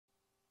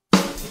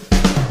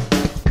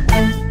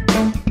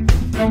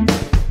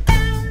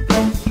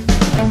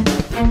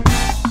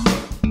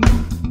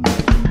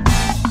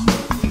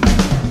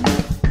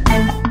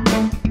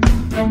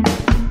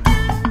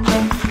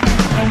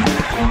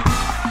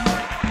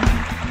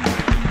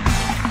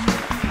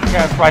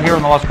broadcast right here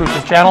on the Las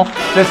Cruces channel.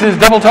 This is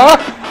Double Talk.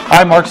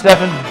 I'm Mark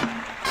Steffen.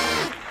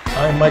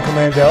 I'm Michael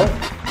Mandel.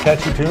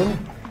 Catchy tune.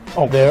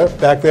 Oh, there,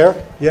 back there.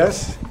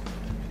 Yes.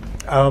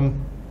 Do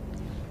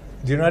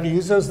you know how to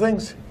use those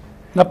things?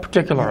 Not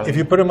particularly. If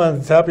you put them on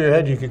the top of your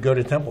head, you could go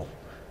to temple.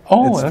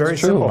 Oh, it's that's very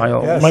true. simple.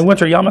 My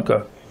winter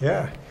yarmulke.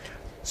 Yeah.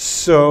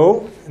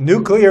 So,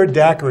 nuclear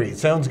daiquiri.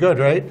 Sounds good,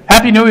 right?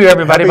 Happy New Year,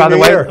 everybody, Happy by the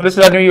New way. Year. This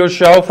is our New Year's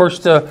show,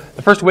 the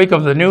first week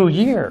of the new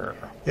year.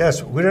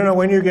 Yes. We don't know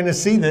when you're going to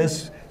see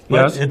this,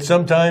 but it's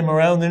sometime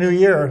around the new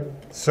year.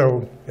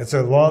 So, it's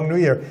a long new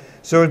year.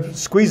 So,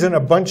 squeezing a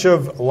bunch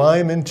of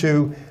lime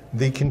into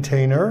the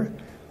container.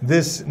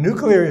 This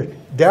nuclear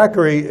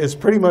daiquiri is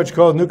pretty much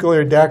called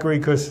nuclear daiquiri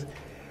because,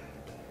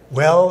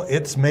 well,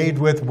 it's made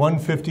with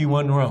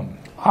 151 rum.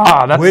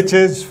 Which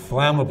is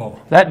flammable.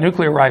 That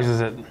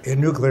nuclearizes it. It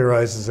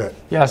nuclearizes it.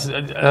 Yes,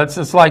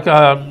 it's like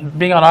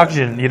being on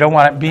oxygen. You don't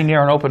want to be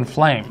near an open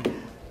flame.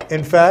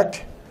 In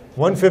fact,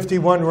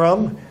 151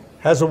 rum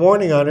has a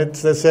warning on it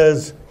that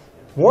says,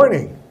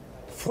 warning,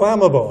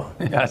 flammable.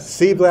 Yes.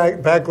 See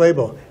back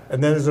label.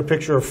 And then there's a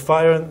picture of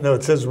fire. No,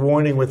 it says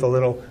warning with a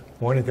little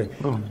warning thing.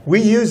 Boom. We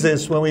used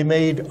this when we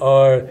made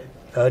our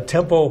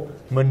temple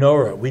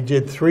menorah. We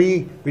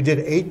did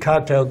 8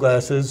 cocktail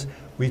glasses.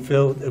 We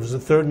filled, it was the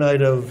third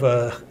night of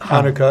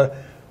Hanukkah.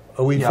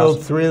 We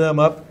filled 3 of them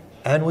up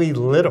and we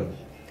lit them.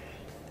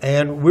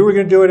 And we were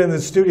going to do it in the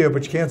studio,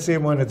 but you can't see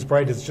them when it's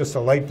bright. It's just a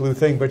light blue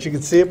thing. But you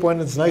can see it when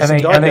it's nice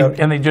and dark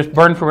out. And they just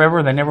burned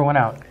forever? They never went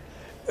out?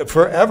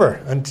 Forever.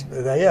 And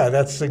yeah,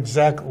 that's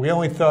exactly. We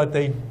only thought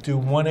they'd do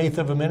 1/8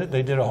 of a minute.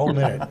 They did a whole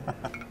minute.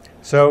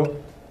 So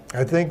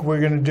I think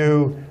we're going to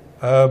do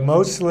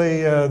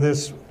mostly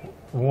this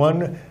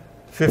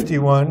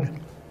 151.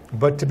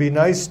 But to be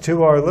nice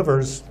to our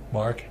livers,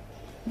 Mark,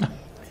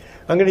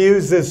 I'm going to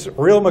use this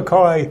Real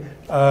McCoy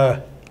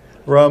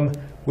rum,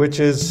 which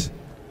is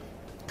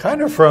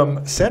kind of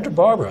from Santa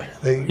Barbara.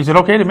 Is it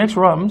okay to mix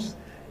rums?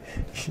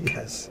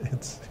 Yes,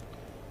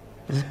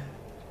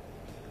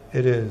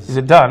 it is. Is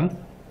it done?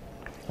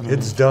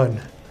 It's done.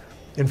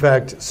 In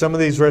fact, some of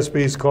these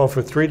recipes call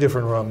for 3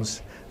 different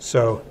rums,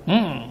 so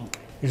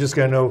you just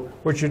got to know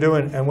what you're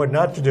doing and what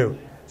not to do.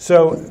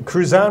 So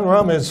Cruzan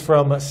rum is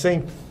from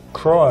St.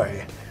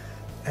 Croix.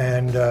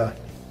 And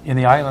in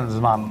the islands,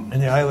 Mom.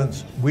 In the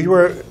islands. We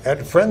were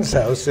at a friend's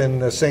house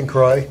in St.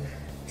 Croix,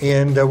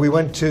 and we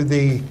went to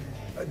the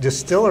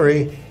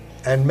distillery,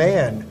 and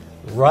man,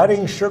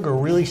 rotting sugar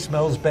really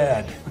smells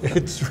bad.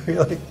 It's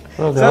really, it's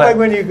not like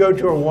when you go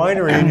to a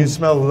winery and you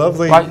smell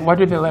lovely. Why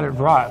did they let it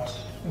rot?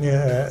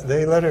 Yeah,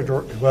 they let it,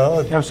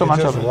 well, it just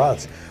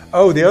rots.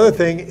 Oh, the other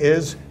thing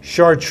is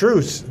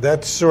chartreuse.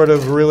 That sort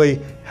of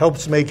really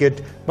helps make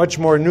it much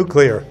more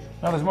nuclear.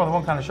 No, there's more than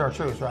one kind of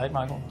chartreuse, right,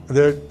 Michael?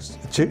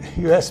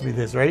 You asked me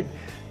this, right?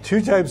 2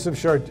 types of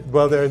chartreuse.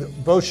 Well, they're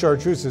both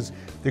chartreuses.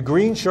 The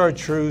green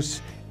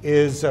chartreuse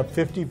is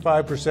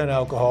 55%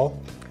 alcohol,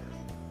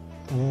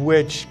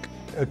 which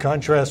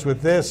contrasts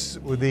with this,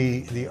 with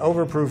the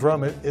overproof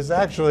rum, is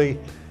actually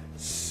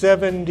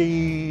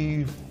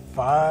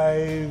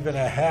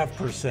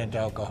 75.5%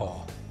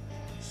 alcohol.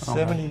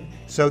 Okay.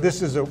 So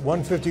this is a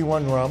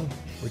 151 rum,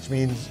 which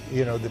means,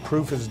 you know, the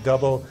proof is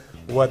double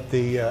what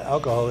the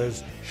alcohol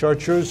is.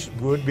 Chartreuse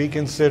would be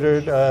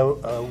considered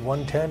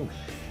 110.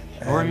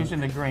 We're using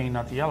the green,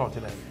 not the yellow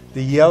today.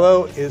 The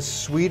yellow is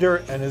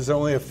sweeter and is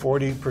only a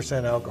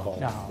 40% alcohol.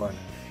 No.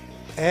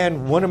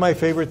 And one of my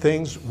favorite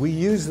things, we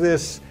used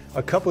this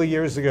a couple of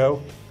years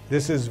ago.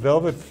 This is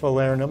Velvet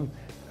Falernum.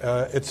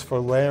 It's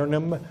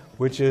Falernum,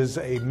 which is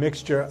a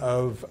mixture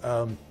of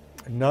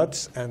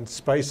nuts and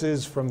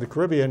spices from the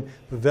Caribbean.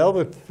 The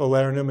Velvet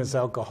Falernum is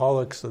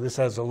alcoholic, so this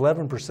has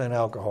 11%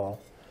 alcohol.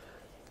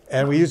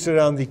 And we used it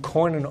on the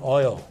corn and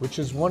oil, which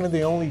is one of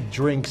the only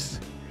drinks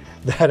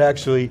that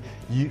actually,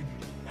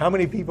 how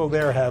many people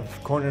there have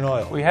corn and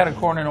oil? We had a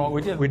corn and oil.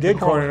 We did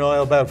corn and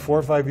oil about 4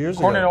 or 5 years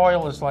ago. Corn and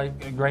oil is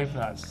like grape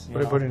nuts.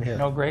 What do I put in here?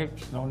 No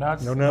grapes, no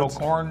nuts, no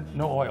corn,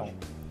 no oil.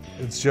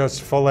 It's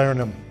just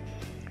falernum.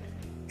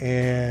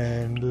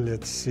 And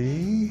let's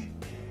see.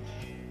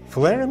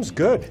 Falernum's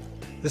good.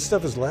 This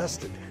stuff has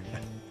lasted.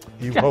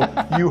 You hope.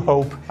 You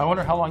hope. I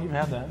wonder how long you've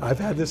had that. I've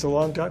had this a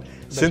long time.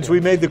 Since we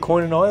made the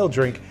corn and oil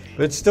drink.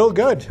 But it's still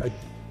good. I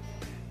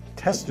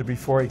tested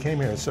before I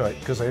came here,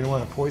 because I didn't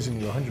want to poison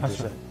you 100%.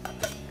 Right.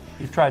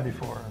 You've tried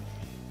before.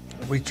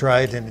 We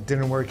tried and it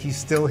didn't work. He's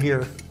still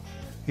here.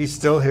 He's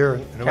still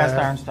here. Cast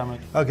iron stomach.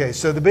 Okay,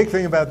 so the big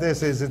thing about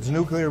this is it's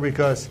nuclear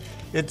because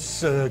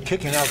it's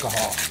kicking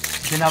alcohol.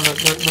 You know,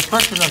 the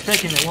friction of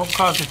shaking it won't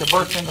cause it to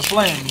burst into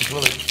flames,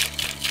 will it?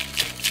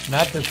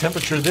 Not the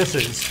temperature this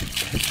is.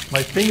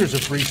 My fingers are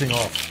freezing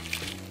off.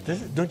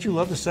 Don't you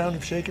love the sound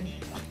of shaking?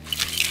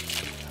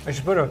 I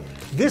should put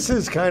this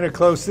is kind of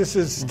close. This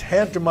is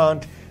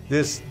tantamount,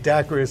 this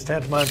daiquiri is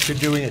tantamount to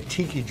doing a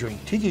tiki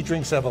drink. Tiki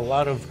drinks have a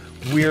lot of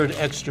weird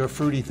extra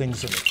fruity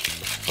things in it.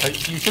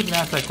 Right. You shouldn't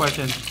ask that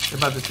question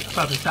about the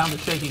sound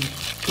of shaking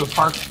to a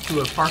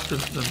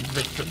Parkinson's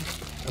victim.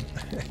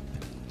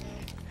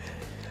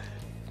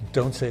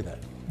 Don't say that.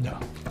 No.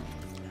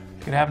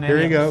 Can have an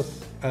Here you go.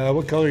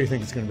 What color do you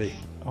think it's going to be?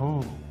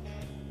 Oh,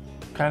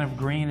 kind of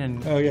green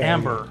and Oh, yeah,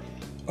 amber.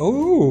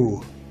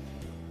 Oh,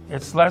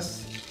 It's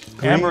less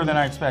amber than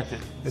I expected.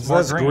 it's more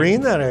less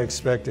green than I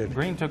expected.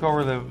 Green took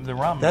over the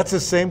rum. That's the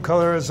same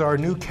color as our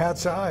new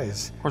cat's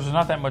eyes. Of course, there's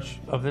not that much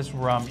of this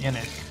rum in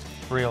it,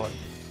 really.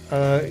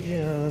 Yeah,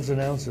 there's an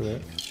ounce of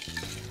it.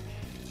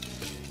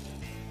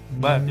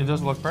 But it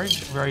does look very,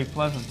 very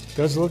pleasant.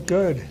 Does look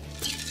good.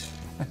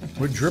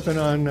 We're dripping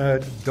on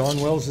Dawn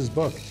Wells's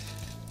book.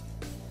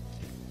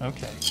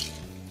 Okay.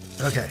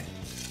 Okay,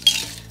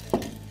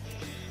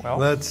 Well,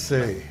 let's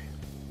see.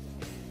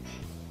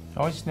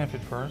 always sniff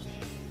it first.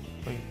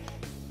 We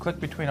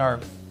click between our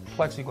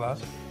plexiglass.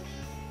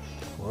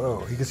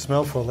 Whoa, you can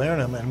smell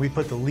falernum, and we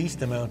put the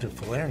least amount of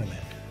falernum in.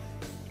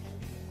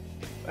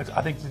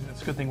 I think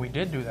it's a good thing we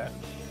did do that.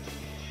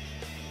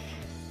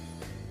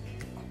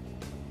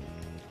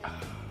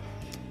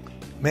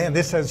 Man,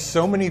 this has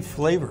so many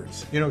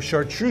flavors. You know,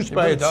 chartreuse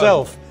by really does.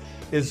 itself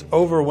is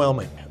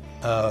overwhelming.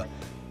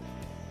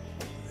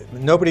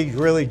 Nobody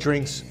really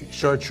drinks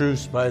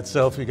chartreuse by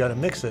itself. You got to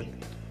mix it.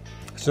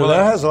 So Well,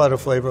 that has a lot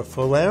of flavor.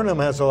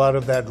 Falernum has a lot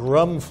of that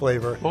rum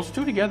flavor. Those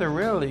two together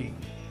really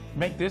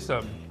make this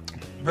a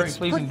very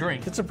pleasing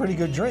drink. It's a pretty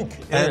good drink.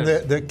 It And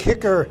is. the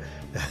kicker,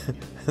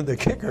 the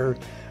kicker,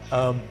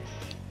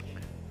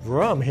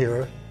 rum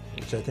here,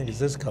 which I think is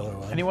this color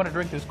line. And you want to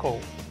drink this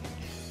cold.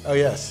 Oh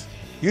yes,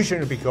 you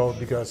shouldn't be cold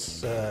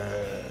because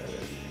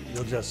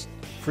you'll just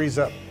freeze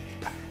up.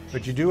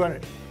 But you do want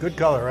it. Good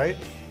color, right?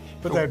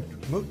 Put that,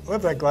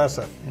 lift that glass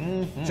up.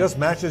 Mm-hmm. Just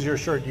matches your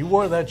shirt. You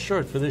wore that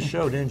shirt for this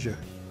show, didn't you?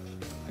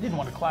 I didn't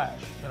want to clash,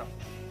 you know.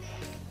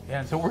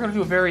 And so we're going to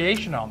do a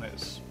variation on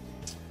this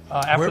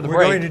after the We're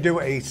break. going to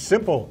do a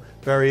simple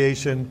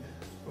variation,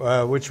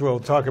 which we'll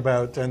talk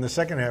about in the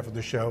second half of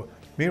the show.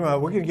 Meanwhile,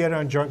 we're going to get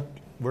on drunk.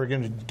 We're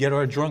going to get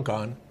our drunk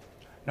on.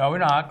 No, we're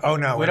not. Oh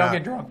no, we we're don't not.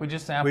 get drunk. We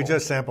just sample. We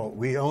just sample.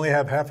 We only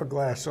have half a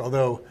glass,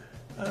 although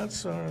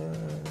it's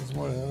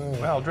more.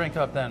 Well, drink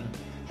up then.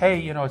 Hey,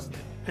 you know,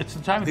 it's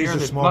the time of These year are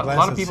that small a lot of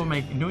glasses. people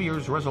make New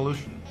Year's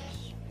resolutions.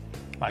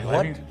 Like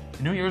What?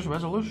 New Year's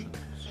resolutions.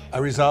 I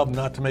resolved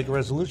not to make a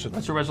resolution.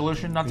 What's a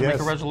resolution? Not to Yes.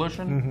 make a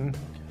resolution?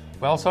 Mm-hmm.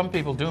 Well, some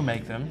people do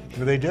make them.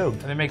 They do.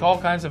 And they make all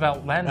kinds of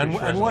outlandish And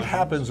what resolutions.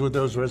 happens with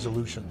those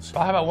resolutions?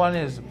 Well, how about one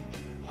is,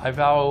 I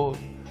vow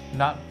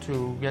not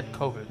to get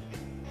COVID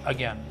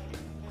again.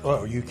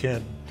 Oh, you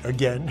can't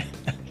again.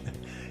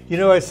 You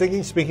know, I was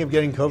thinking, speaking of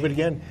getting COVID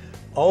again,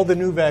 all the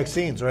new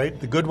vaccines, right?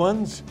 The good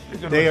ones,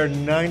 they are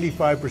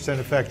 95%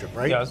 effective,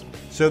 right? Yes.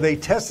 So they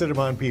tested them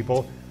on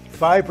people.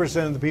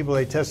 5% of the people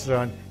they tested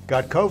on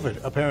got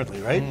COVID,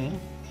 apparently, right? Mm-hmm.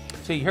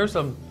 See, here's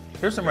some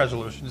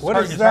resolutions. It's What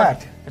hard, is it's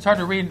that? Hard, it's hard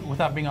to read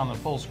without being on the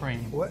full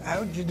screen.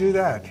 How did you do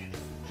that?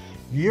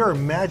 You're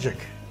magic.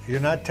 You're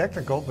not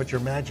technical, but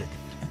you're magic.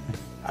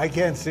 I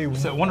can't see.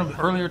 So one of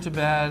earlier to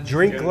bed,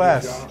 Drink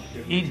less.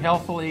 eat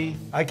healthily,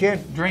 I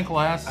can't drink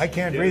less,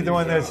 read the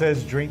one that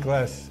says drink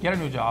less. get a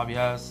new job,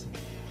 yes,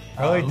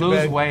 Early to lose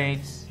bed.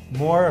 weight,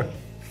 More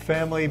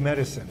family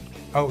medicine.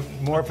 Oh,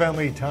 more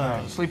family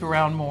time. sleep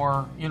around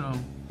more, you know,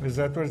 Is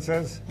that what it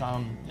says?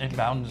 it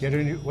bounds. Get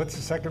a new, what's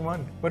the second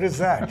one? What is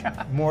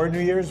that? More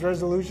New Year's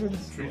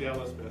resolutions? Treat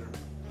Alice better.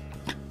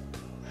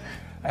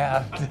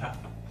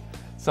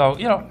 So,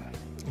 you know,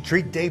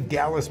 Treat Dave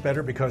Dallas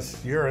better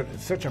because you're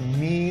such a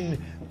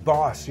mean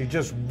boss. You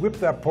just whip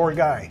that poor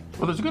guy.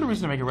 well, there's a good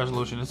reason to make a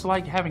resolution. It's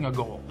like having a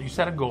goal. You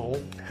set a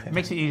goal, it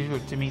makes it easier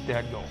to meet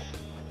that goal.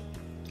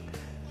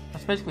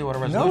 That's basically what a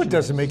resolution No, it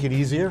doesn't is. make it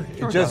easier.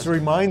 Sure It it just does.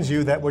 reminds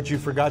you that what you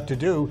forgot to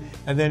do,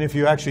 and then if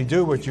you actually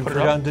do what you've Put it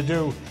up. forgotten to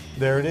do,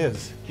 there it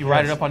is. You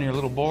write it Yes. up on your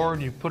little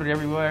board, you put it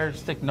everywhere,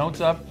 stick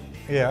notes up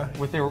Yeah.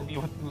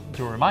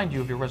 to remind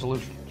you of your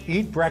resolution.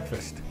 Eat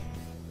breakfast.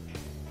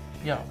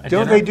 Yeah. at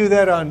Don't dinner. they do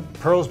that on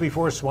Pearls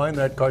Before Swine,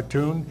 that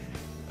cartoon?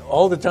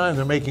 All the time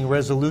they're making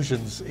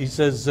resolutions. He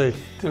says, to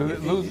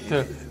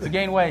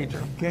gain weight?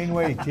 gain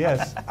weight,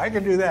 yes. I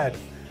can do that.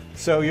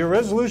 So your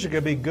resolution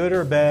could be good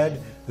or bad.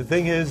 The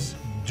thing is,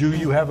 do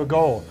you have a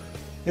goal?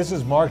 This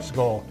is Mark's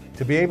goal,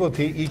 to be able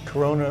to eat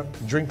Corona,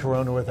 drink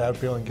Corona without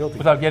feeling guilty.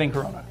 Without getting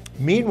corona.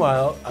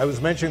 Meanwhile, I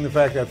was mentioning the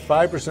fact that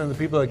 5% of the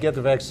people that get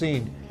the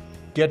vaccine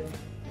get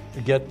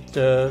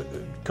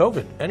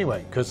COVID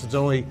anyway, because it's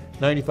only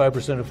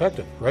 95%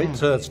 effective, right?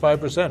 So that's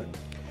 5%.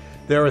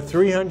 There are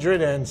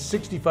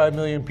 365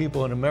 million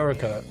people in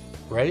America,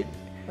 right?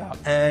 Yeah.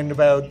 And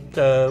about,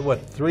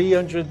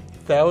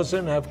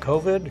 300,000 have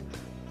COVID,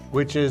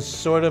 which is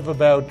sort of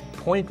about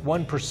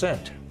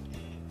 0.1%.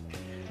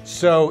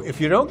 So if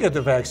you don't get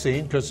the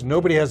vaccine, because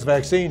nobody has the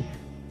vaccine,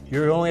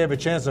 you only have a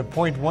chance of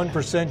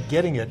 0.1%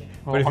 getting it.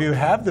 But if you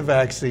have the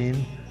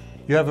vaccine,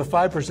 you have a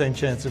 5%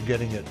 chance of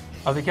getting it.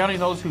 Are they counting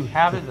those who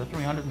have it, the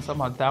 300 and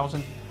some odd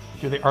thousand?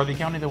 Are they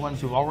counting the ones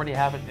who already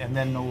have it and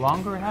then no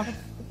longer have it?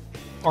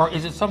 Or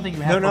is it something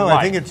you have for No, life?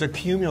 I think it's a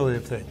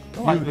cumulative thing.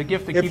 Like the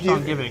gift that If keeps you-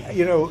 on giving.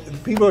 You know,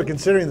 people are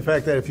considering the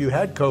fact that if you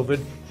had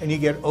COVID and you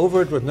get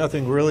over it with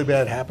nothing really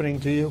bad happening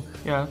to you,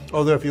 Yeah.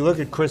 although if you look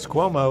at Chris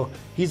Cuomo,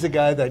 he's a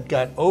guy that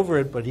got over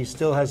it, but he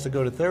still has to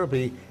go to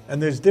therapy,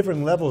 and there's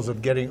different levels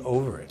of getting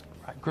over it.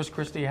 Chris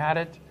Christie had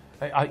it.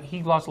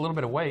 He lost a little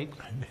bit of weight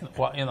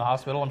in the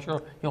hospital. I'm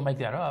sure he'll make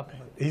that up.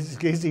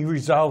 He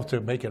resolved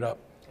to make it up.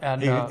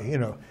 And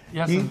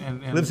yes, he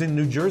and lives in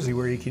New Jersey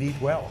where he can eat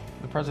well.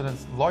 The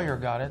president's lawyer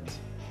got it.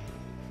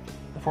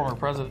 The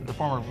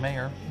former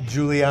mayor.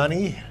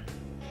 Giuliani.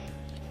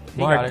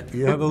 He got it.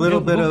 You have a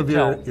little bit of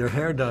your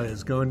hair dye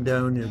is going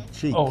down your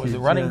cheek. Oh, is it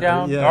running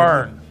down? Yeah.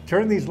 Darn.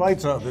 Turn these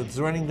lights off. It's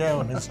running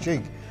down his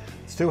cheek.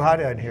 It's too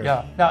hot out here.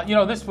 Yeah.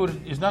 Now, this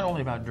food is not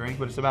only about drink,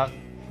 but it's about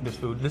this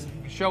food. This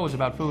show is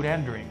about food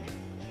and drink.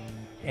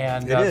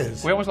 And it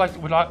is. We always like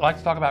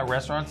to talk about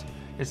restaurants.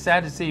 It's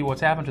sad to see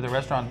what's happened to the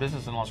restaurant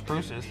business in Las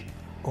Cruces.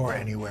 Or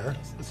anywhere.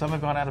 Some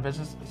have gone out of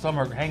business. Some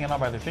are hanging on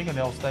by their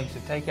fingernails thanks to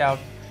takeout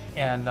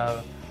and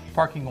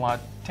parking lot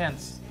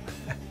tents.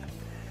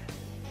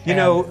 You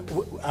know,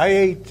 I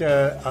ate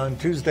on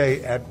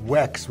Tuesday at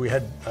Wex. We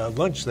had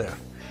lunch there.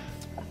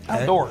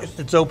 Outdoors.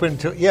 It's open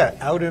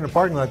to, out in a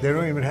parking lot. They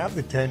don't even have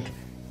the tent.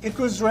 It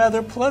was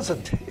rather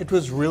pleasant. It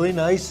was really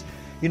nice.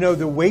 You know,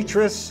 the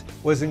waitress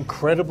was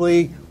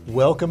incredibly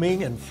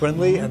welcoming and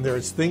friendly, and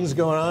there's things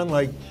going on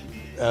like...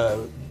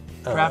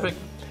 Traffic?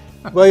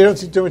 Well, you don't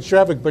see too much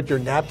traffic, but your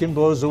napkin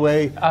blows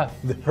away.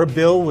 Her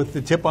bill with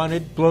the tip on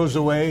it blows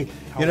away.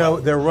 You know,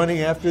 they're running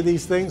after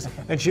these things.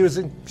 And she was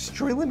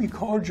extremely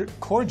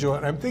cordial.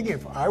 And I'm thinking,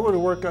 if I were to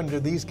work under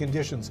these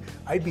conditions,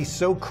 I'd be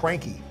so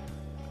cranky.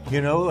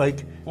 You know,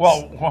 like...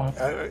 Well,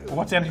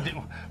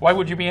 why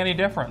would you be any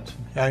different?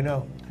 I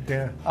know,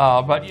 yeah.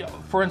 But, you know,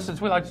 for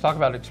instance, we like to talk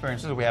about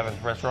experiences we have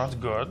at restaurants,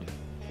 good.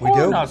 We or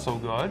do? Not so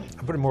good.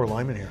 I'm putting more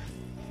lime in here.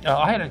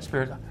 I had an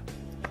experience.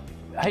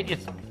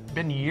 It's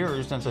been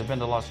years since I've been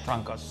to Las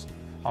Trancas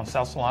on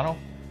South Solano.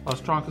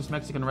 Las Trancas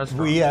Mexican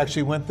restaurant. We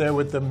actually went there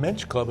with the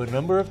Mensch Club a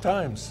number of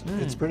times.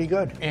 It's pretty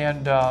good.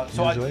 And of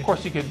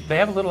course, they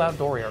have a little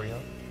outdoor area,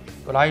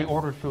 but I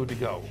ordered food to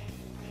go.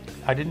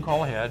 I didn't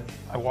call ahead.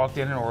 I walked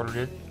in and ordered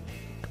it.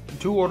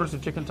 2 orders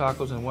of chicken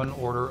tacos and 1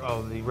 order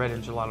of the red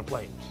enchilada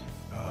plates.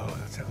 Oh,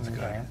 that sounds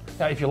good.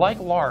 Now, if you like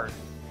lard,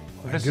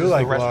 this is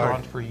the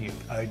restaurant for you.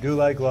 I do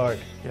like lard.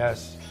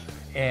 Yes.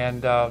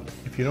 And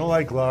if you don't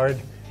like lard,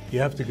 you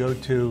have to go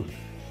to,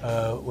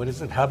 what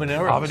is it,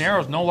 habaneros?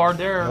 Habaneros, no lard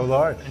there. No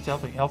lard. It's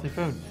healthy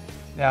food.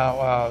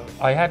 Now,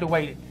 I had to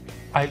wait.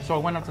 So I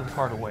went up to the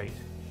car to wait.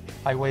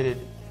 I waited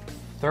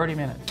 30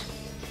 minutes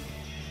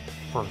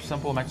for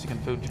simple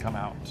Mexican food to come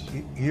out.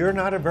 You're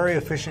not a very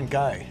efficient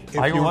guy.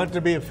 If you wanted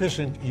to be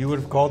efficient, you would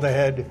have called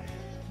ahead.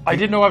 I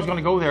didn't know I was going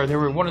to go there. They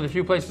were one of the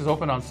few places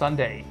open on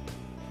Sunday.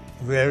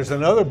 There's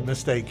another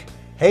mistake.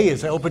 Hey,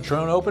 is El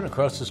Patron open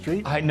across the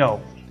street? I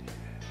know.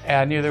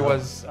 And neither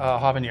was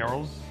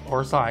Habaneros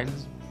or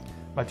Signs,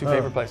 my 2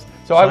 favorite places.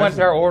 So I went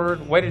there,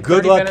 ordered, waited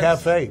 30 minutes.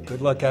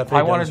 Good Luck Cafe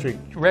I down the street.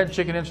 wanted red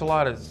chicken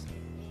enchiladas.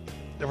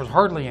 There was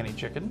hardly any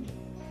chicken.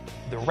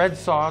 The red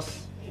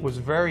sauce was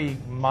very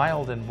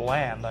mild and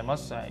bland, I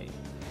must say.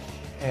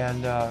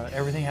 And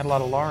everything had a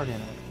lot of lard in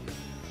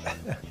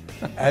it.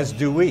 As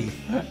do we.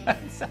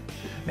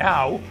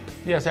 Now,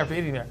 yes, after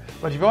eating there.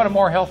 But if you want a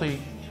more healthy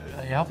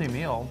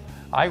meal,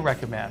 I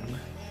recommend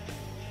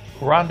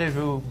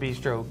Rendezvous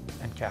Bistro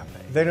and Cafe.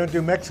 They don't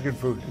do Mexican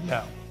food.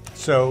 No.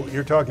 So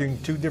you're talking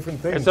 2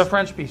 different things. It's a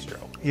French bistro.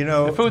 You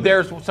know, the food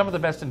there is some of the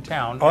best in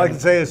town. All I can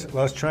say is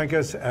Las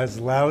Trancas has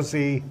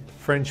lousy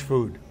French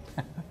food.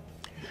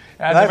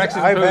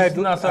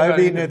 I've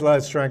eaten at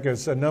Las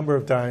Trancas a number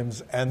of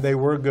times, and they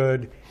were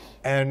good.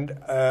 And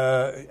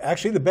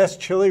actually, the best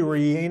chili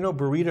relleno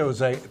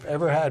burritos I've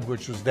ever had,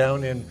 which was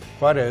down in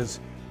Juarez,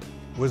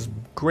 was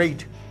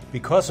great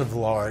because of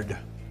lard.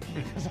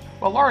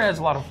 Well, lard adds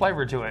a lot of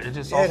flavor to it. It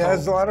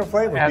has a lot of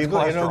flavor.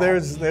 People, you know,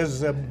 there's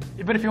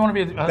but if you want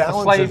to be a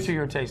slave to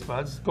your taste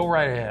buds, go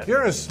right ahead.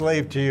 You're a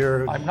slave to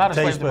your. I'm not a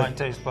slave to my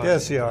taste buds.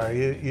 Yes, you are.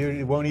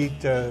 You won't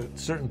eat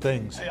certain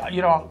things.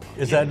 You know,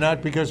 is that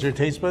not because of your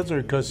taste buds,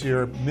 or because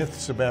your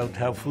myths about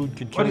how food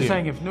can kill you? What are you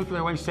saying? If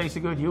nuclear waste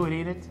tasted good, you would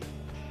eat it?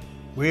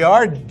 We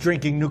are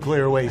drinking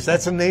nuclear waste.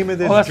 That's the name of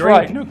this drink. That's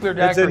right. Nuclear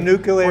daiquiri. It's a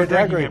nuclear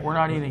daiquiri. We're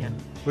not eating it.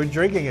 We're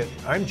drinking it.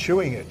 I'm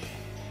chewing it.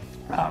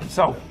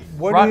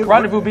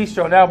 Rendezvous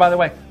Bistro. Now, by the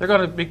way, they're going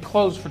to be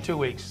closed for 2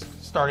 weeks,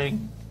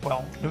 starting,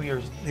 New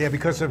Year's. Yeah,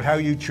 because of how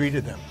you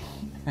treated them.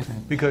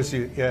 Because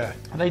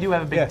They do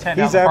have a big tent.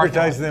 He's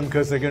advertising them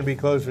because they're going to be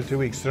closed for 2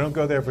 weeks. So don't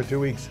go there for 2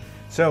 weeks.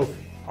 So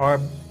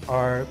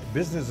our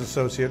business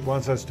associate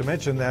wants us to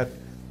mention that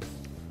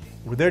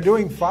they're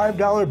doing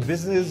 $5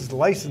 business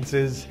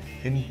licenses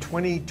in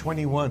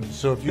 2021.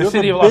 So if you have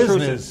a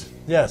business,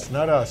 yes,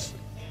 not us.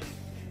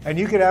 And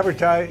you could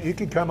advertise. You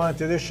could come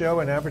onto this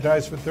show and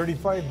advertise for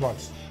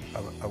 $35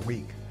 a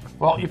week.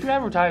 Well, if you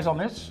advertise on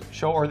this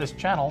show or this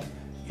channel,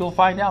 you'll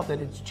find out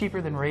that it's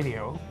cheaper than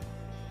radio.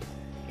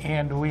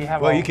 And we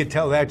have. Well, you could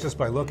tell that just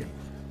by looking.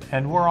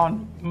 And we're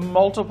on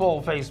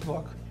multiple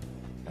Facebook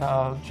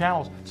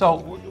channels. So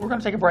we're going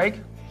to take a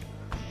break,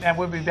 and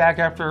we'll be back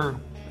after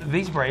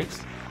these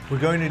breaks. We're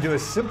going to do a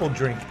simple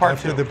drink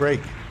after the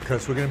break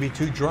because we're going to be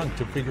too drunk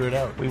to figure it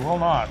out. We will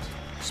not.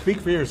 Speak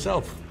for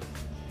yourself.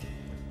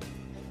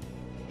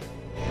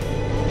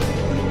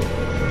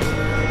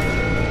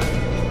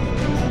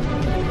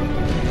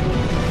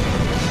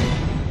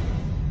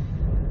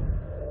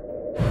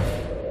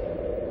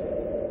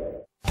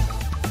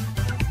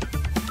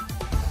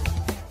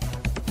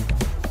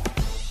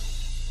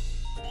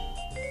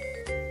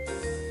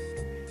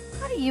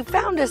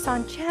 found us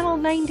on Channel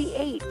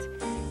 98.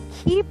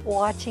 Keep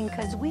watching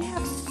because we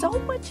have so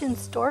much in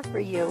store for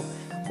you.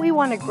 We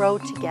want to grow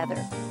together.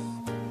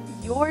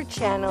 Your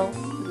channel,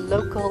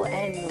 local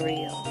and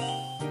real.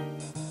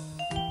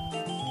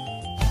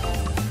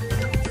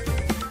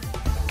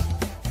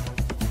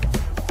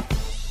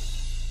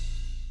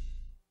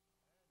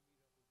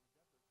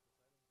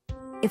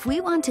 If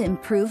we want to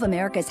improve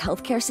America's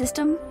healthcare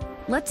system,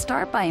 let's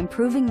start by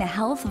improving the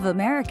health of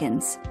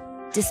Americans.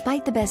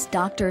 Despite the best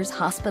doctors,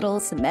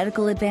 hospitals, and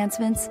medical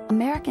advancements,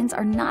 Americans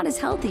are not as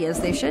healthy as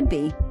they should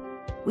be.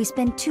 We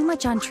spend too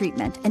much on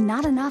treatment and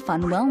not enough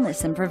on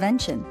wellness and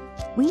prevention.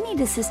 We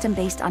need a system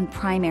based on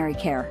primary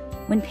care.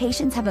 When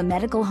patients have a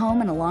medical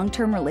home and a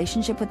long-term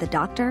relationship with a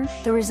doctor,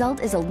 the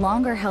result is a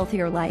longer,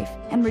 healthier life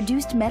and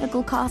reduced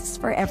medical costs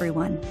for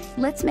everyone.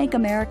 Let's make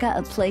America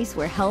a place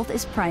where health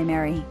is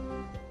primary.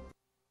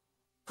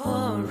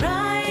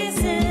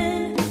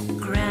 Horizon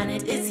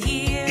Granite is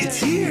here. It's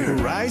here.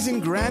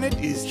 Horizon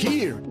Granite is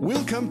here.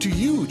 We'll come to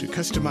you to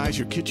customize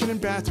your kitchen and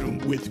bathroom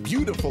with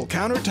beautiful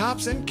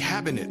countertops and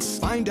cabinets.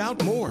 Find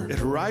out more at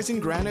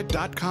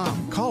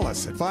horizongranite.com. Call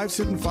us at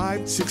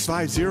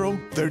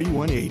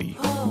 575-650-3180.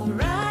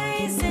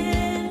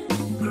 Horizon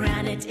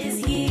Granite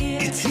is here.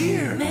 It's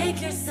here.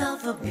 Make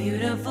yourself a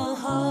beautiful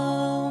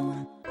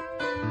home.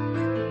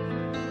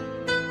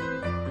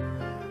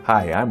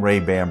 Hi, I'm Ray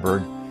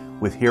Bamberg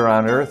with Here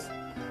on Earth.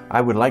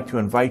 I would like to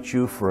invite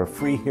you for a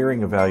free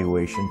hearing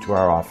evaluation to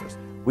our office.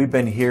 We've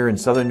been here in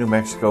southern New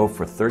Mexico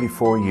for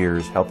 34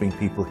 years helping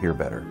people hear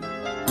better.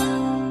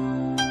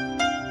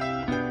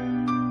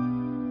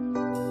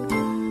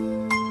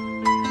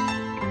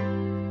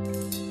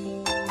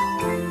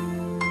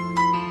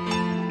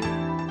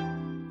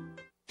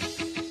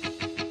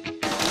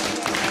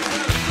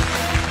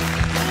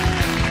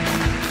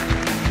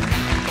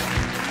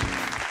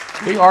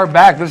 We are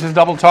back. This is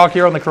Double Talk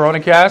here on the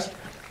CoronaCast.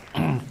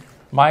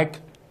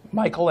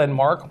 Michael and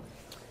Mark.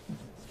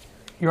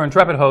 You're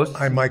intrepid hosts.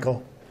 I'm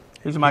Michael.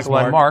 He's Michael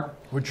and Mark.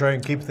 We're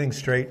trying to keep things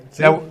straight.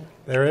 See, Now-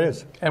 there it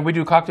is. And we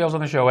do cocktails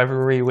on the show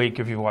every week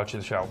if you watch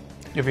the show.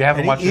 If you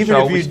haven't watched the Even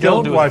show, if we you still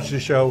don't do watch it. the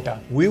show, Yeah.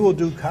 we will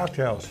do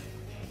cocktails.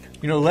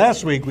 You know,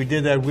 last week we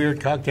did that weird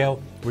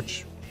cocktail,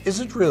 which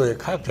isn't really a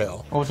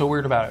cocktail. What was so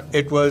weird about it?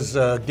 It was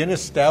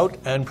Guinness Stout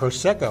and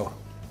Prosecco.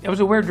 It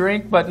was a weird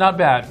drink, but not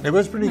bad. It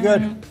was pretty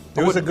good.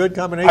 It was a good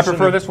combination. I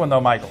prefer this one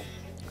though, Michael.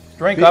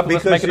 Drink up,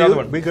 let's make another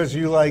one. Because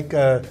you like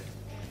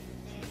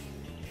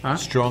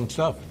strong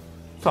stuff.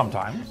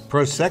 Sometimes.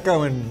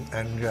 Prosecco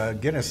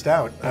and Guinness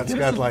Stout, that's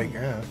Guinness got like,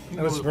 that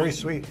was very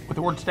sweet. With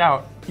the word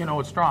stout, you know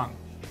it's strong.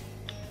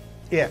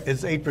 Yeah,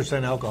 it's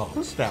 8%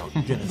 alcohol, stout,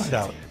 Guinness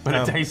Stout. But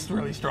it tastes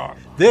really strong.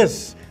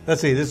 This,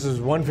 let's see, this is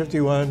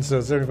 151,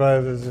 so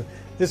 75,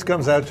 this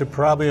comes out to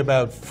probably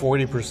about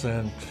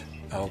 40%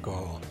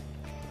 alcohol.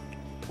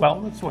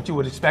 Well, that's what you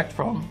would expect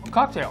from a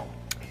cocktail.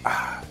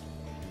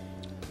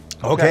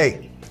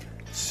 Okay,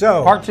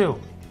 so Part two.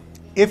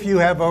 if you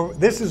have,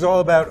 this is all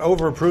about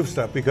overproof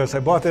stuff because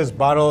I bought this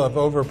bottle of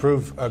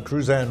overproof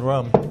Cruzan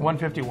rum,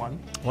 151.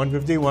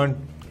 151,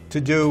 to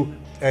do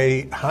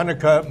a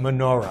Hanukkah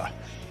menorah.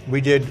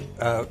 We did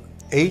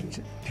 8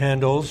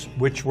 candles,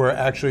 which were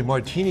actually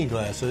martini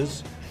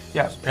glasses,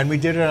 Yes. and we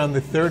did it on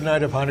the third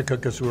night of Hanukkah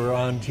because we were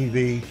on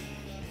TV,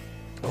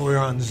 we were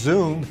on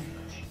Zoom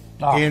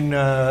in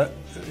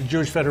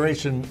Jewish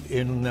Federation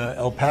in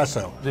El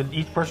Paso. Did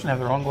each person have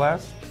their own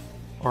glass?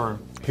 Or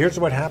Here's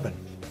what happened.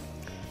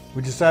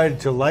 We decided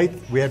to light,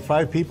 we had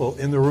 5 people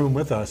in the room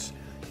with us,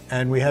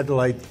 and we had to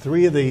light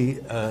 3 of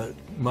the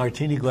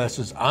martini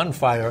glasses on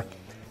fire.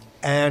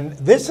 And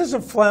this is a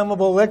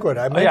flammable liquid.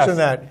 I mentioned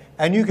that.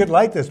 And you could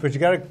light this, but you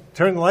got to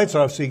turn the lights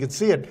off so you could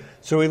see it.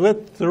 So we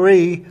lit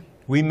 3.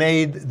 We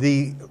made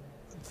the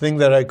thing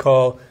that I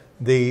call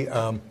the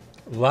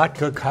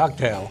latke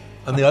cocktail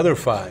on the other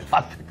 5.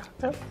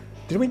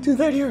 Did we do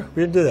that here?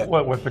 We didn't do that.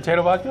 what, with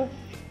potato vodka?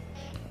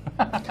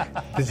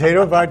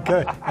 Potato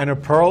vodka and a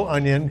pearl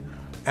onion,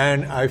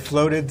 and I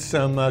floated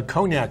some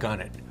cognac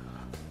on it.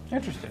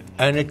 Interesting.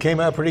 And it came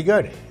out pretty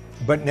good.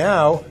 But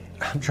now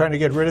I'm trying to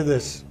get rid of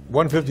this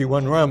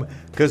 151 rum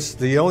because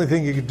the only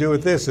thing you could do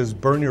with this is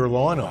burn your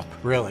lawn up,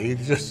 really. You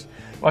just.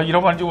 Well, you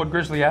don't want to do what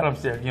Grizzly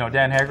Adams did. You know,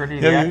 Dan Haggerty,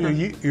 the Yeah, actor.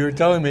 you were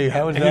telling me,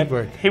 how does that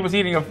work? He was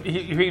eating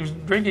he was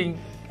drinking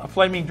a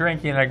flaming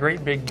drink in a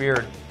great big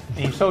beard. And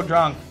he was so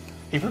drunk,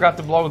 he forgot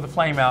to blow the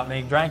flame out, and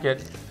he drank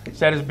it,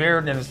 set his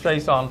beard and his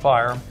face on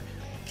fire.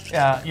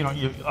 You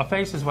know, a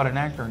face is what an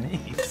actor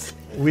needs.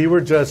 We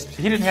were just.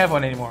 He didn't have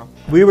one anymore.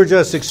 We were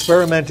just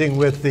experimenting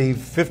with the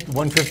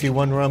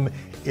 151 rum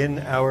in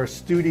our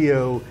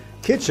studio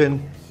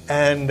kitchen,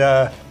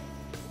 and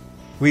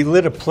we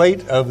lit a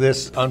plate of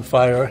this on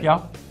fire.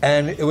 Yeah.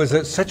 And it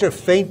was such a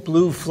faint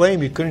blue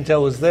flame, you couldn't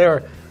tell it was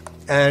there.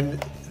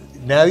 And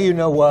now you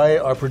know why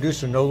our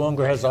producer no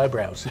longer has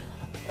eyebrows.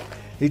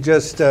 He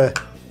just,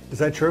 is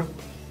that true?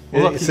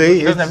 Well, look, See,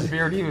 he doesn't have a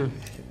beard either.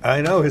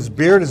 I know, his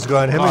beard is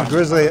gone. Him and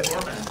Grizzly.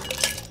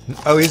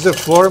 Oh, he's a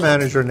floor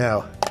manager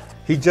now.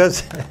 He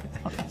just,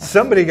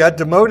 somebody got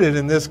demoted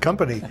in this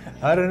company.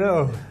 I don't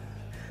know.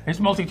 It's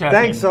multitasking.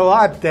 Thanks a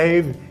lot,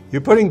 Dave. You're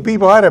putting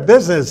people out of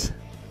business.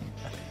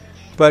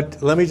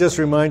 But let me just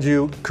remind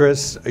you,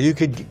 Chris, you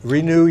could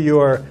renew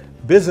your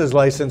business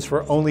license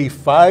for only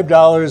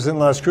 $5 in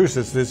Las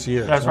Cruces this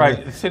year. That's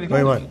right. The city,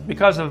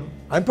 because of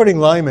I'm putting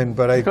lime in,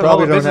 but I because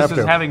probably all the don't have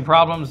businesses to. having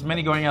problems,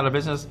 many going out of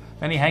business,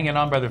 many hanging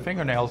on by their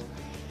fingernails.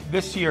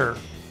 This year,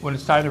 when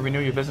it's time to renew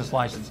your business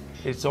license,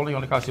 it's only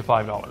going to cost you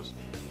 $5.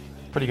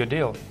 Pretty good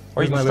deal.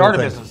 Or Here's you my can start a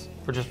little thing. business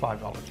for just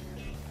 $5.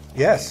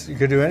 Yes, you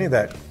could do any of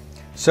that.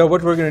 So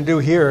what we're going to do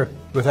here,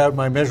 without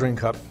my measuring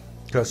cup,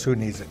 because who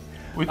needs it?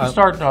 We can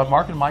start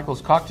Mark and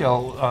Michael's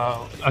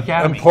Cocktail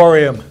Academy.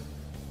 Emporium.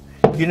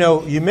 You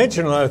know, you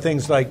mentioned a lot of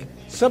things like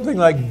something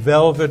like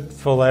velvet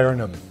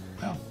falernum.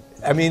 Oh.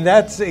 I mean,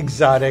 that's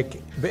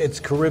exotic. It's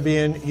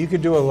Caribbean. You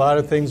could do a lot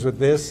of things with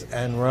this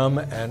and rum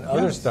and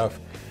other stuff.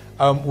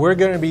 We're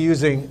going to be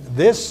using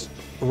this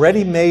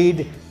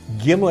ready-made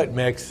gimlet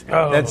mix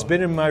that's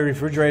been in my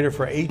refrigerator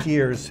for 8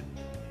 years,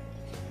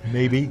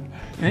 maybe.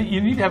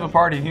 You need to have a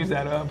party and use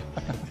that up.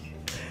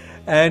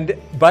 And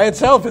by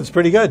itself, it's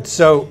pretty good.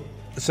 So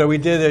we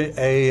did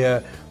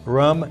a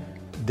rum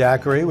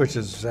daiquiri, which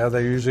is how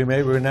they're usually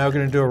made. We're now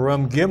going to do a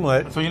rum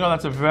gimlet. So you know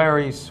that's a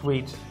very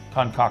sweet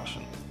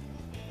concoction.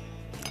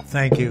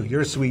 Thank you.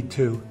 You're sweet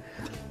too.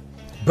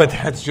 But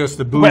that's just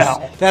the booze.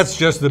 Well, that's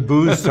just the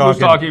booze That's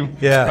talking. the talking.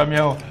 Yeah. From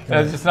you.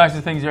 That's just the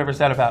nicest things you ever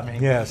said about me.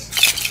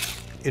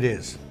 Yes, it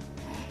is.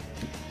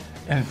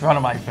 In front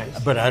of my face.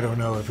 But I don't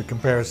know if it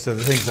compares to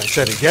the things I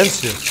said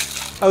against you.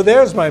 Oh,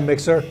 there's my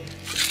mixer.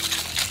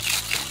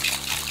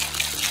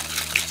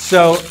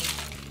 So,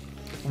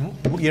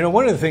 you know,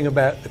 one of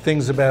the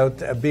things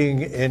about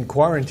being in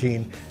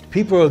quarantine,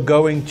 people are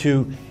going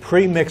to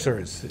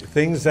pre-mixers,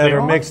 things that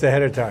are mixed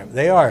ahead of time.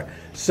 They are.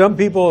 Some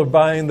people are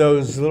buying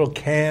those little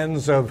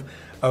cans of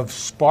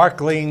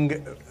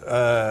sparkling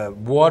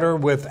water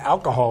with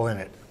alcohol in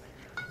it.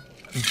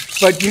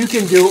 But you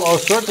can do all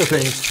sorts of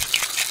things.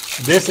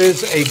 This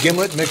is a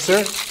gimlet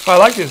mixer. I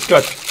like it. It's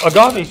got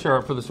agave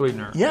syrup for the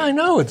sweetener. Yeah, I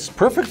know. It's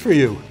perfect for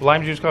you.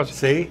 Lime juice costs.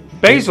 See?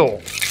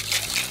 Basil.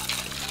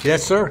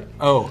 Yes, sir.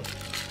 Oh.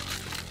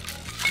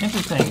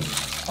 Interesting.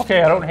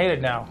 Okay, I don't hate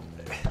it now.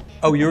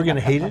 Oh, you were going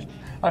to hate it?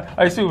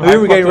 I assume. We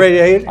were getting ready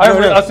to hate it?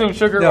 I assume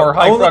sugar or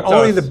high fructose.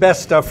 Only the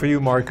best stuff for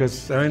you,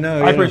 Marcus. I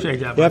know. I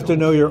appreciate that. You have to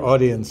know your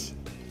audience.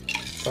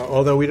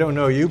 Although we don't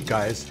know you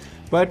guys.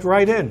 But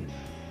write in.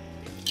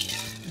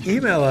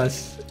 Email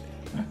us.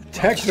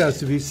 Text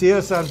us. If you see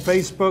us on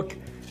Facebook,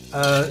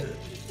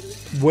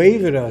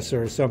 wave at us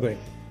or something.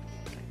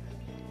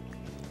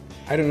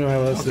 I don't know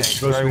how else it's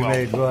supposed to be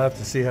made. We'll have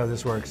to see how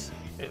this works.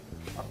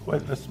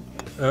 Wait,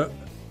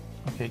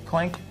 okay,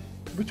 clink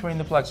between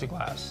the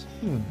plexiglass.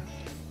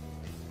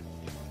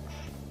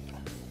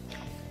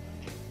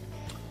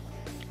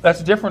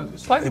 That's different,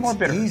 slightly more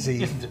bitter.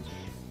 Easy. Isn't it?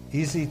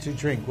 Easy to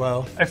drink.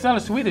 Well, it's not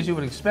as sweet as you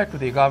would expect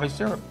with the agave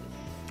syrup.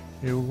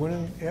 You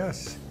wouldn't,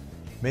 yes.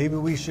 Maybe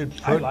we should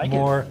put like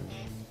more.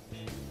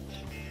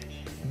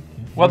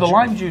 Well, the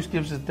lime juice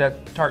gives it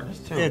that tartness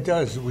too. It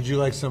does. Would you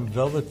like some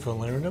velvet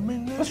falernum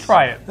in this? Let's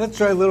try it. Let's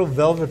try a little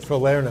velvet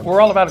falernum.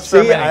 We're all about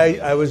experimenting.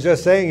 See, I was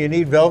just saying you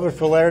need velvet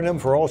falernum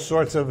for all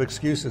sorts of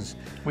excuses.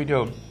 We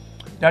do.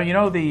 Now you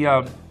know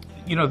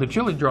the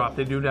chili drop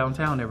they do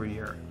downtown every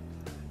year.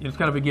 It's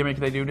kind of a gimmick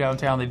they do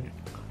downtown. They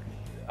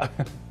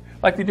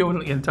like they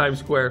do in Times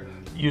Square.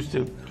 Used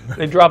to.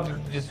 They drop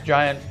this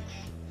giant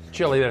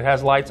chili that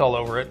has lights all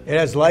over it. It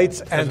has lights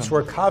and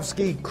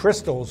Swarovski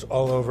crystals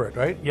all over it,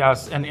 right?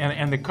 Yes,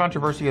 and the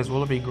controversy is,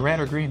 will it be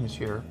red or green this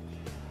year?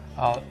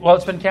 Well,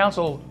 it's been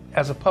canceled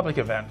as a public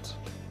event,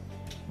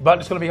 but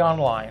it's going to be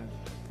online,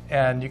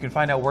 and you can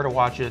find out where to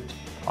watch it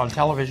on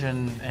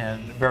television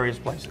and various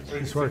places.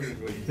 This works.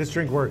 This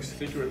drink works.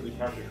 Secretly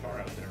park your car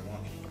out there and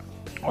watch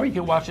it. Or you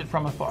can watch it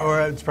from afar.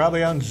 Or it's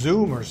probably on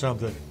Zoom or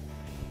something.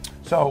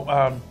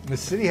 So the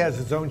city has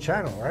its own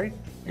channel, right?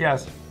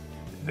 Yes,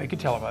 they could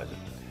televise it.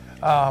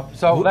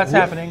 So that's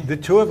happening. The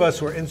two of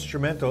us were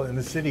instrumental in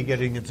the city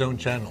getting its own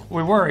channel.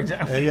 We were,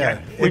 exactly.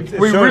 Yeah. We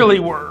really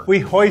were. We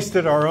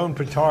hoisted our own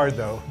petard,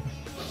 though,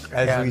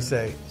 as we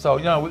say. So,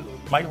 you know,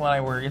 Michael and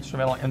I were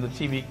instrumental in the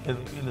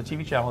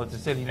TV channel that the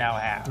city now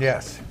has.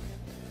 Yes.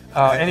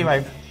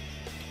 Anyway,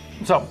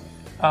 so,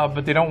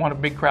 but they don't want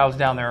big crowds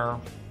down there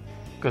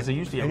because they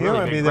used to get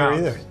really big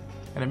crowds. There either.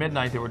 And at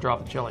midnight, they were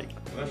dropping chili.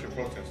 Unless you're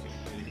protesting.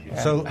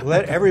 So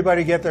let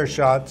everybody get their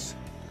shots.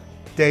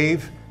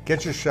 Dave,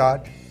 get your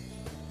shot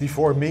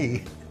before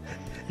me.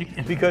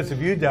 Because if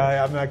you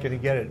die, I'm not going to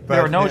get it. But,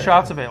 there are no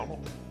shots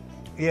available.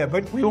 Yeah,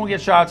 but we won't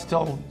get shots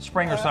till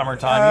spring or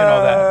summertime. You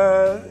know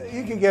that.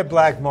 You can get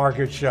black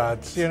market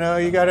shots. You know,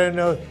 you got to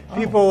know.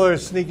 People are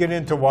sneaking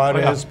into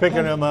Juarez,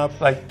 picking them up.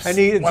 And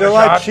it's a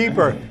lot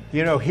cheaper.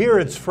 You know, here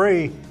it's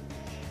free.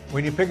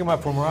 When you pick them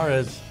up from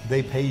Juarez,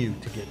 they pay you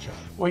to get shots.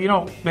 Well, you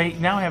know, they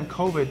now have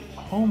COVID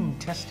home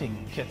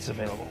testing kits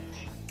available.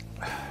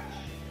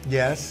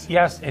 Yes.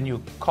 Yes, and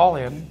you call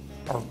in,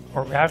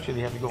 or actually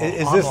they have to go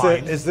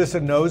online. Is this a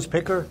nose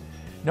picker?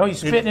 No, you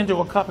spit into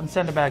a cup and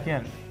send it back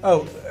in.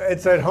 Oh,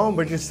 it's at home,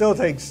 but it still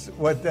takes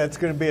that's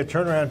going to be a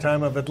turnaround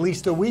time of at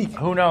least a week.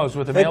 Who knows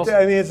with the mail?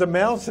 I mean, it's a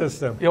mail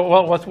system. Yeah,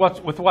 well,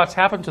 with what's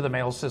happened to the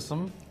mail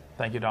system?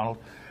 Thank you, Donald.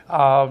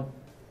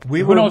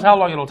 Who knows how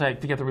long it'll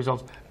take to get the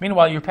results?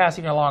 Meanwhile, you're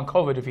passing along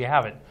COVID if you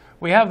have it.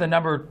 We have the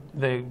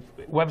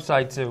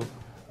website to.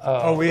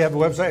 We have a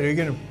website. Are you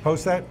going to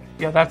post that?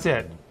 Yeah, that's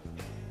it.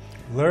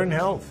 Learn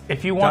Health.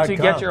 If you want to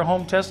get your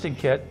home testing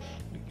kit,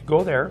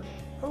 go there.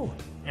 Oh.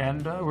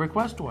 And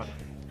request one.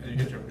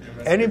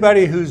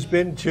 Anybody who's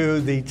been to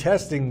the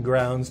testing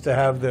grounds to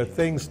have the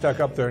thing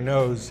stuck up their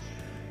nose,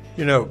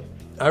 you know,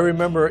 I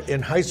remember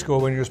in high school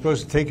when you're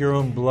supposed to take your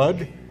own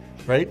blood,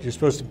 right? You're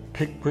supposed to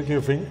prick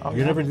your finger. Oh,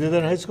 you never did that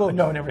in high school?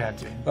 No, I never had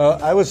to.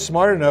 I was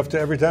smart enough to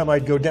every time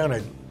I'd go down,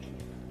 I'd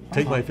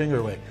take my finger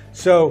away.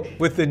 So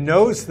with the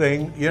nose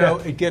thing, you know,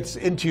 it gets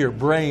into your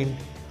brain.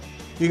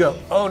 You go,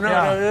 oh, no,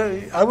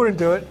 I wouldn't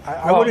do it.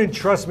 I wouldn't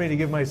trust me to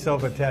give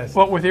myself a test.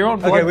 Well, with your own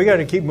blood... Okay, we got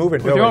to keep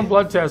moving, With your own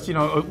blood test, you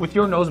know, with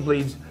your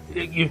nosebleeds,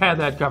 you had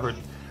that covered.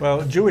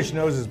 Well, Jewish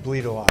noses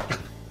bleed a lot.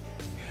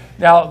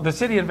 Now, the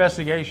city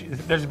investigation,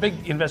 there's a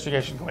big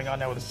investigation going on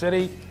now with the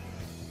city.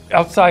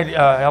 Outside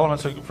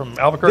elements from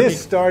Albuquerque.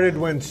 This started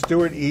when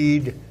Stuart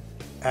Eade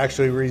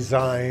actually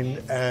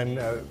resigned. And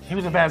he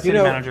was a bad city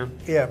manager.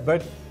 Yeah,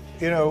 but,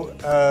 you know,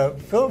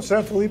 Philip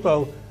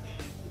Sanfilippo...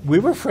 We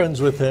were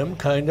friends with him,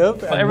 kind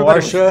of. Well, and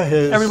Marcia,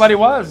 everybody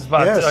was,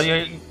 but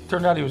it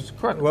turned out he was a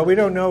crook. Well, we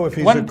don't know if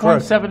he's a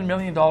crook. $1.7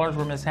 million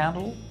were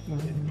mishandled.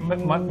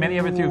 Many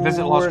of it through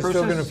Visit Las Cruces. We're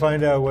still going to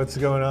find out what's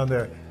going on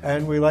there.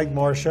 And we like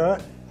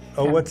Marcia.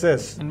 Oh, what's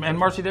this? And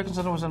Marcy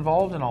Dickinson was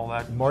involved in all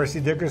that. Marcy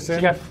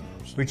Dickinson.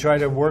 We try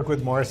to work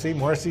with Marcy.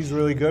 Marcy's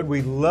really good.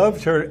 We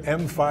loved her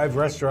M5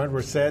 restaurant.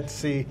 We're sad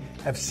to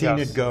have seen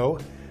it go.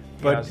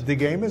 But the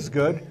game is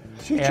good.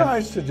 She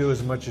tries to do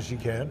as much as she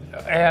can.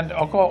 And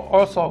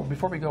also,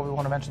 before we go, we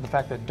want to mention the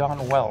fact that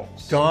Dawn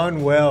Wells.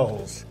 Dawn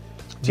Wells.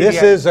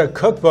 This is a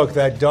cookbook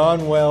that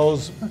Dawn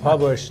Wells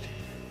published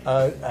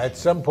at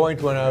some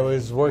point when I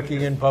was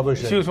working in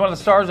publishing. She was one of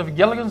the stars of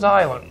Gilligan's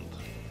Island.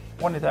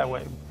 Pointed that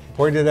way.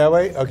 Pointed that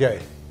way?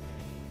 Okay.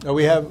 Oh,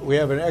 we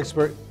have an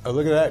expert. Oh,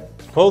 look at that.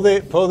 Pull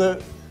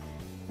the.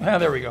 Yeah,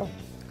 there we go.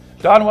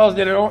 Dawn Wells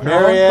did her own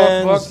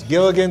cookbook.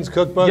 Gilligan's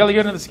cookbook.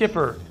 Gilligan and the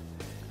Skipper.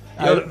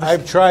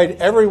 I've tried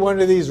every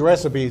one of these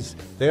recipes.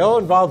 They all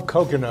involve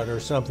coconut or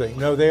something.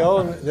 No,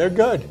 they're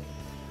good.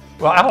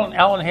 Well,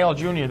 Alan Hale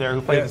Jr. there,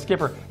 who played the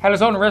Skipper, had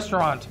his own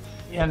restaurant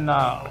in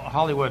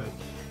Hollywood.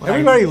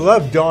 Everybody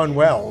loved Dawn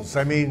Wells.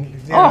 I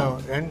mean, you know,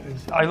 and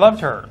I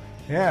loved her.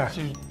 Yeah.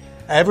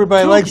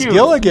 Everybody likes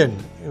Gilligan.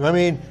 I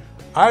mean,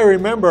 I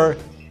remember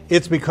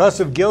it's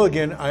because of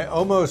Gilligan I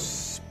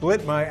almost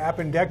split my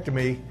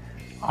appendectomy.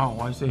 Oh,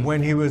 I see.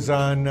 When he was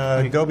on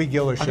Dobie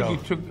Giller show.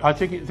 I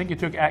think you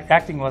took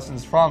acting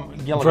lessons from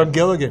Gilligan. From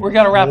Gilligan. We're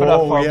going to wrap it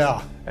up, folks.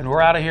 Yeah. And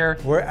we're out of here.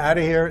 We're out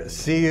of here.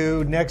 See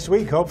you next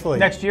week, hopefully.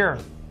 Next year.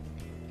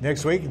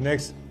 Next week.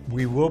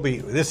 We will be.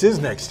 This is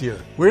next year.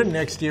 We're in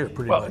next year,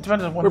 pretty much. Well, it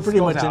depends on when we're pretty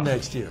much in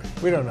next year.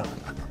 We don't know.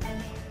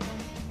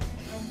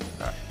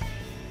 All right.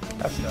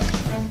 That's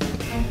enough.